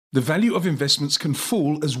The value of investments can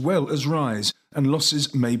fall as well as rise, and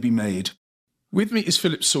losses may be made. With me is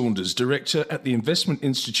Philip Saunders, Director at the Investment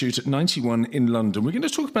Institute at 91 in London. We're going to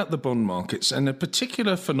talk about the bond markets and a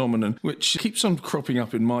particular phenomenon which keeps on cropping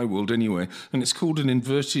up in my world anyway, and it's called an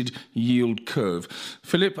inverted yield curve.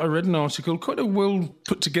 Philip, I read an article, quite a well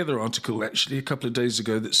put together article actually, a couple of days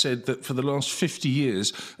ago, that said that for the last 50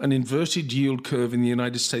 years, an inverted yield curve in the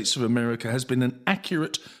United States of America has been an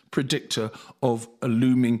accurate predictor of a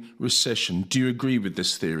looming recession. Do you agree with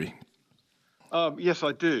this theory? Yes,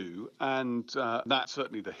 I do. And that's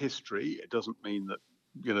certainly the history. It doesn't mean that,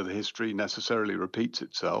 the history necessarily repeats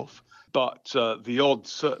itself. But the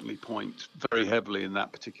odds certainly point very heavily in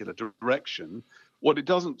that particular direction. What it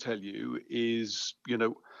doesn't tell you is,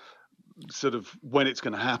 sort of when it's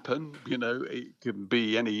going to happen. It can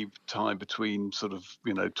be any time between sort of,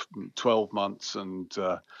 12 months and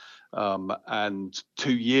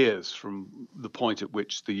 2 years from the point at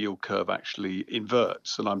which the yield curve actually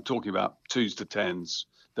inverts. And I'm talking about twos to tens.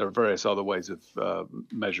 There are various other ways of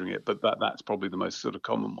measuring it, but that's probably the most sort of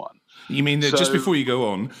common one. You mean that just before you go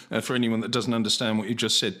on, for anyone that doesn't understand what you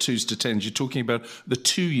just said, twos to tens, you're talking about the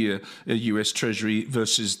 2-year US Treasury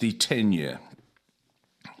versus the 10-year?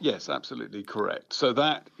 Yes, absolutely correct. So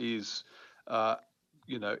that is...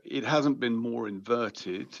 it hasn't been more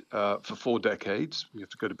inverted for 4 decades. We have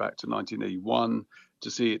to go back to 1981 to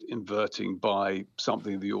see it inverting by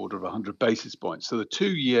something in the order of 100 basis points. So the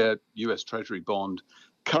 2-year US Treasury bond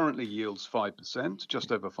currently yields 5%,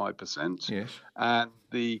 just over 5%. Yes. And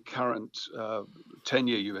the current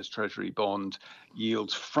 10-year US Treasury bond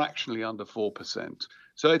yields fractionally under 4%.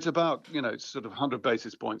 So it's about, sort of 100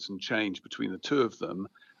 basis points and change between the two of them.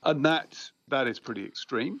 And that is pretty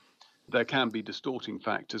extreme. There can be distorting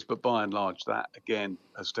factors, but by and large, that again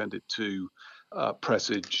has tended to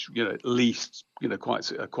presage, at least,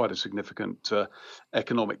 quite a significant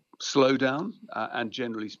economic slowdown, and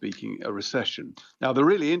generally speaking, a recession. Now, the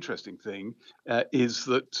really interesting thing is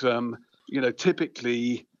that,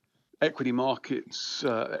 typically, equity market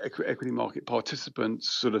participants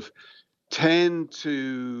sort of tend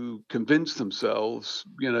to convince themselves,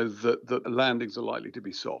 that landings are likely to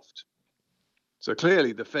be soft. So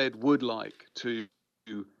clearly, the Fed would like to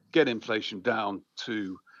get inflation down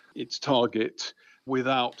to its target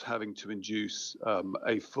without having to induce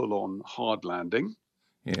a full-on hard landing.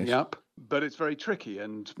 Yes. Yep. But it's very tricky,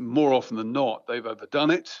 and more often than not, they've overdone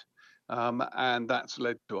it, and that's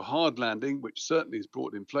led to a hard landing, which certainly has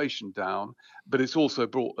brought inflation down, but it's also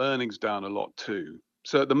brought earnings down a lot too.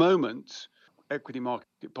 So at the moment, equity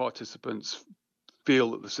market participants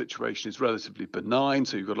feel that the situation is relatively benign.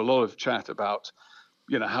 So you've got a lot of chat about,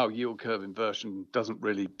 how yield curve inversion doesn't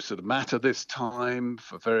really sort of matter this time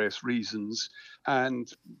for various reasons.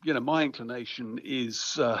 And, my inclination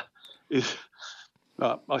is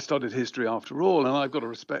I studied history after all, and I've got a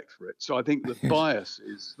respect for it. So I think the bias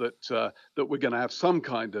is that we're going to have some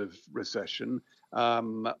kind of recession.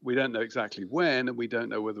 We don't know exactly when, and we don't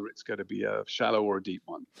know whether it's going to be a shallow or a deep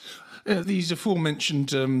one. These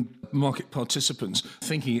aforementioned market participants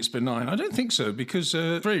thinking it's benign. I don't think so, because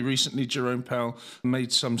very recently Jerome Powell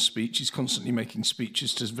made some speech. He's constantly making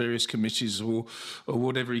speeches to various committees or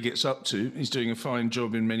whatever he gets up to. He's doing a fine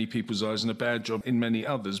job in many people's eyes and a bad job in many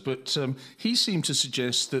others. But he seemed to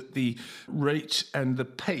suggest that the rate and the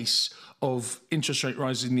pace of interest rate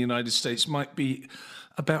rises in the United States might be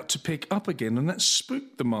about to pick up again, and that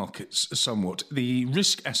spooked the markets somewhat, the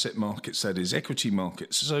risk asset markets, that is, equity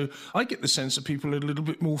markets. So I get the sense that people are a little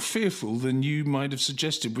bit more fearful than you might have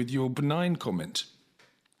suggested with your benign comment.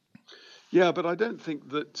 Yeah, but I don't think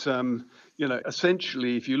that,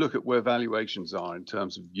 essentially, if you look at where valuations are in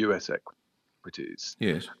terms of US equities,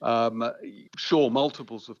 yes, sure,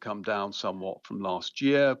 multiples have come down somewhat from last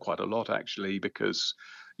year, quite a lot actually, because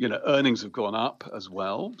earnings have gone up as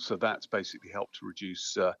well. So that's basically helped to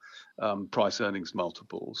reduce price earnings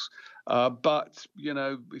multiples. But,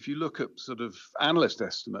 if you look at sort of analyst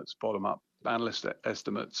estimates, bottom up analyst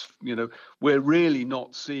estimates, we're really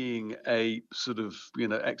not seeing a sort of,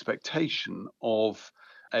 expectation of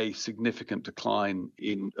a significant decline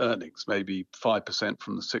in earnings, maybe 5%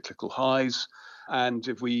 from the cyclical highs. And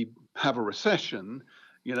if we have a recession,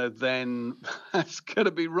 then that's going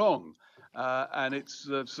to be wrong. And it's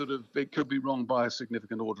it could be wrong by a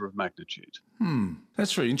significant order of magnitude.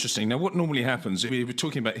 That's very interesting. Now, what normally happens, we were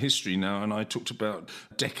talking about history now, and I talked about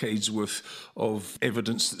decades worth of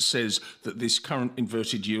evidence that says that this current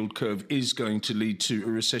inverted yield curve is going to lead to a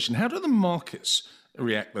recession. How do the markets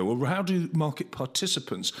react, though? Or how do market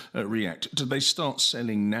participants react? Do they start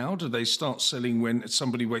selling now? Do they start selling when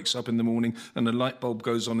somebody wakes up in the morning and a light bulb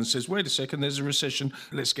goes on and says, wait a second, there's a recession,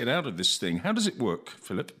 let's get out of this thing? How does it work,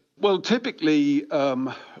 Philip? Well, typically,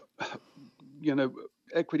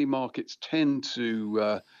 equity markets tend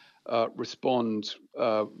to respond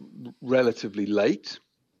relatively late.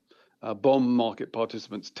 Bond market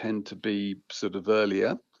participants tend to be sort of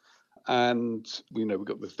earlier. And, we've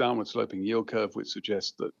got this downward sloping yield curve, which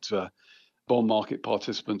suggests that bond market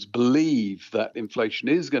participants believe that inflation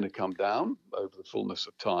is going to come down over the fullness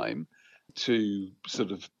of time to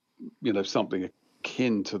sort of, something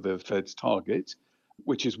akin to the Fed's target,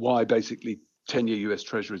 which is why basically 10-year US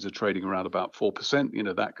Treasuries are trading around about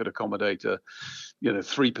 4%. That could accommodate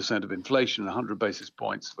 3% of inflation, 100 basis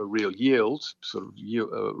points for real yield, sort of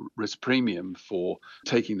risk premium for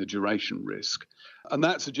taking the duration risk. And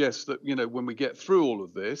that suggests that, when we get through all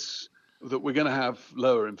of this, that we're going to have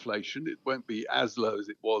lower inflation. It won't be as low as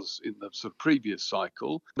it was in the sort of previous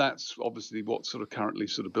cycle. That's obviously what's sort of currently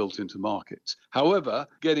sort of built into markets. However,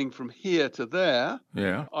 getting from here to there,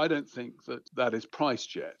 I don't think that is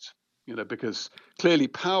priced yet, because clearly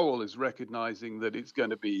Powell is recognizing that it's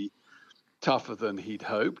going to be tougher than he'd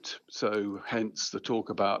hoped. So hence the talk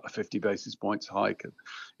about a 50 basis points hike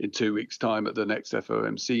in 2 weeks' time at the next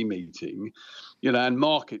FOMC meeting, and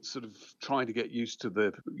markets sort of trying to get used to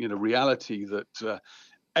the, reality that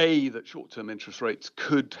that short-term interest rates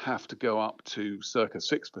could have to go up to circa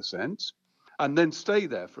 6% and then stay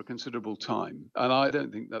there for a considerable time. And I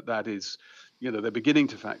don't think that is, they're beginning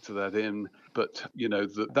to factor that in, but,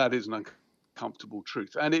 that is an uncomfortable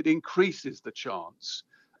truth. And it increases the chance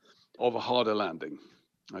of a harder landing,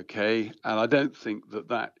 okay? And I don't think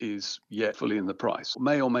that is yet fully in the price. It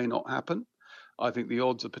may or may not happen. I think the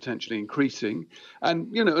odds are potentially increasing.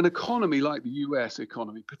 And, an economy like the US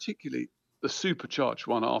economy, particularly the supercharged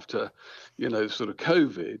one after, sort of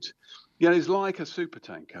COVID, is like a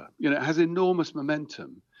supertanker. It has enormous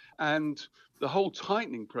momentum. And the whole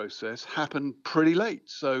tightening process happened pretty late.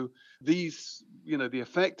 So these, the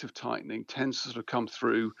effect of tightening tends to sort of come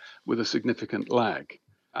through with a significant lag.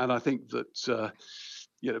 And I think that,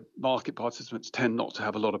 market participants tend not to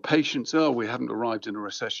have a lot of patience. Oh, we haven't arrived in a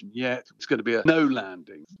recession yet. It's going to be a no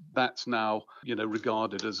landing. That's now,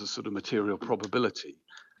 regarded as a sort of material probability.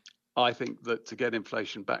 I think that to get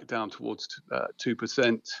inflation back down towards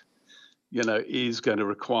 2%, is going to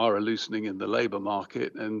require a loosening in the labor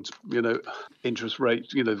market and, interest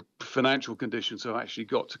rates, financial conditions have actually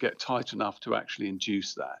got to get tight enough to actually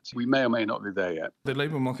induce that. We may or may not be there yet. The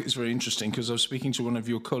labour market is very interesting because I was speaking to one of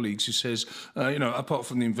your colleagues who says, apart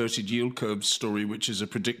from the inverted yield curve story, which is a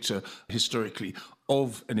predictor historically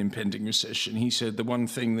of an impending recession, he said the one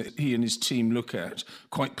thing that he and his team look at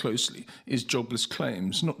quite closely is jobless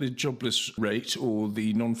claims, not the jobless rate or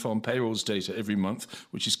the non-farm payrolls data every month,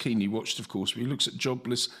 which is keenly watched, of course, but he looks at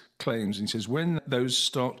jobless claims and he says when those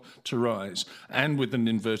start to rise and with an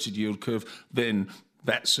inverted yield curve, then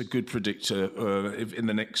that's a good predictor if in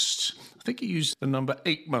the next, I think he used the number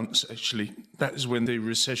 8 months, actually. That is when the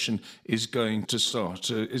recession is going to start.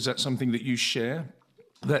 Is that something that you share,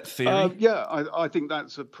 that theory? I think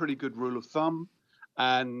that's a pretty good rule of thumb.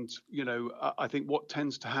 And, I think what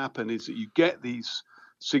tends to happen is that you get these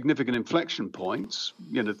significant inflection points,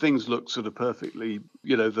 things look sort of perfectly,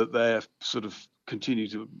 that they're sort of continue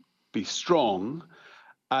to be strong.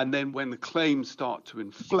 And then when the claims start to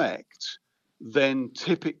inflect, then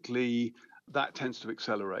typically that tends to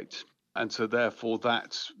accelerate. And so therefore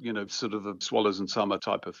that's, sort of a swallows and summer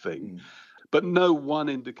type of thing. But no one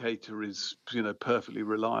indicator is, perfectly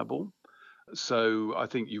reliable. So I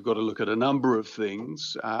think you've got to look at a number of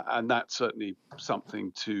things, and that's certainly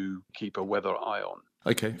something to keep a weather eye on.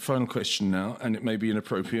 Okay, final question now, and it may be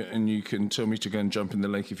inappropriate, and you can tell me to go and jump in the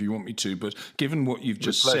lake if you want me to, but given what you've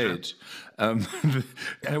just said,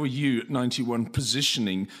 how are you at 91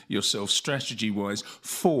 positioning yourself strategy-wise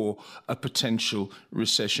for a potential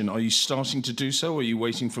recession? Are you starting to do so, or are you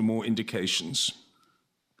waiting for more indications?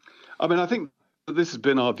 I mean, I think this has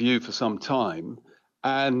been our view for some time,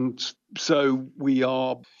 and so we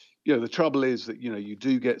are, the trouble is that, you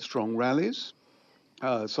do get strong rallies.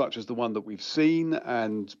 Such as the one that we've seen.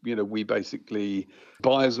 And, we basically,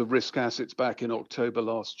 buyers of risk assets back in October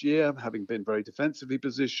last year, having been very defensively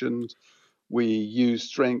positioned, we use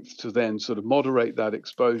strength to then sort of moderate that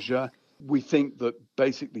exposure. We think that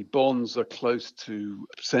basically bonds are close to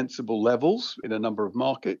sensible levels in a number of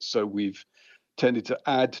markets. So we've tended to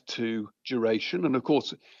add to duration. And of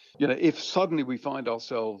course, if suddenly we find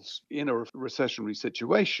ourselves in a recessionary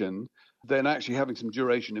situation, then actually having some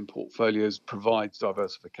duration in portfolios provides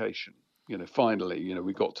diversification. Finally,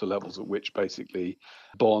 we got to levels at which basically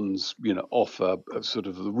bonds, offer a sort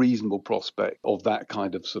of the reasonable prospect of that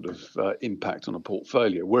kind of sort of impact on a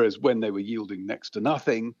portfolio. Whereas when they were yielding next to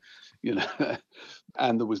nothing,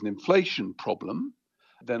 and there was an inflation problem,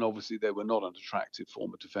 then obviously they were not an attractive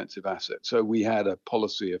form of defensive asset. So we had a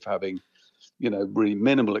policy of having, really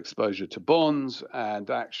minimal exposure to bonds and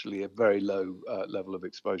actually a very low level of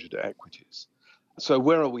exposure to equities. So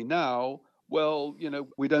where are we now? Well,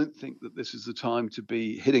 we don't think that this is the time to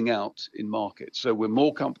be hitting out in markets. So we're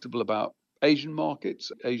more comfortable about Asian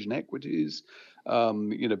markets, Asian equities,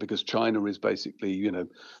 because China is basically,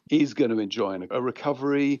 is going to enjoy a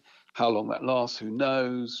recovery. How long that lasts, who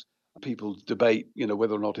knows? People debate,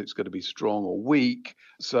 whether or not it's going to be strong or weak.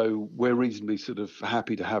 So we're reasonably sort of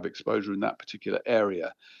happy to have exposure in that particular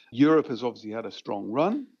area. Europe has obviously had a strong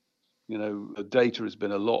run. The data has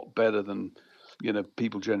been a lot better than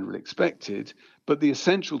people generally expected, but the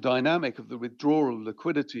essential dynamic of the withdrawal of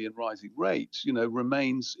liquidity and rising rates,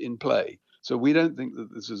 remains in play. So we don't think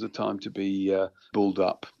that this is a time to be bulled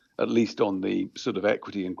up, at least on the sort of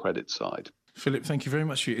equity and credit side. Philip, thank you very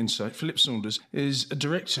much for your insight. Philip Saunders is a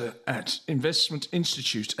director at Investment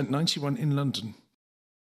Institute at 91 in London.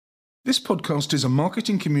 This podcast is a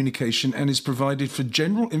marketing communication and is provided for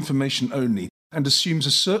general information only and assumes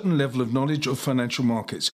a certain level of knowledge of financial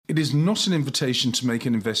markets. It is not an invitation to make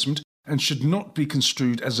an investment and should not be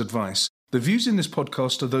construed as advice. The views in this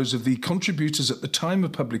podcast are those of the contributors at the time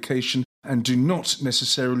of publication and do not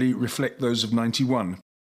necessarily reflect those of 91.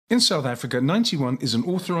 In South Africa, 91 is an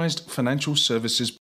authorised financial services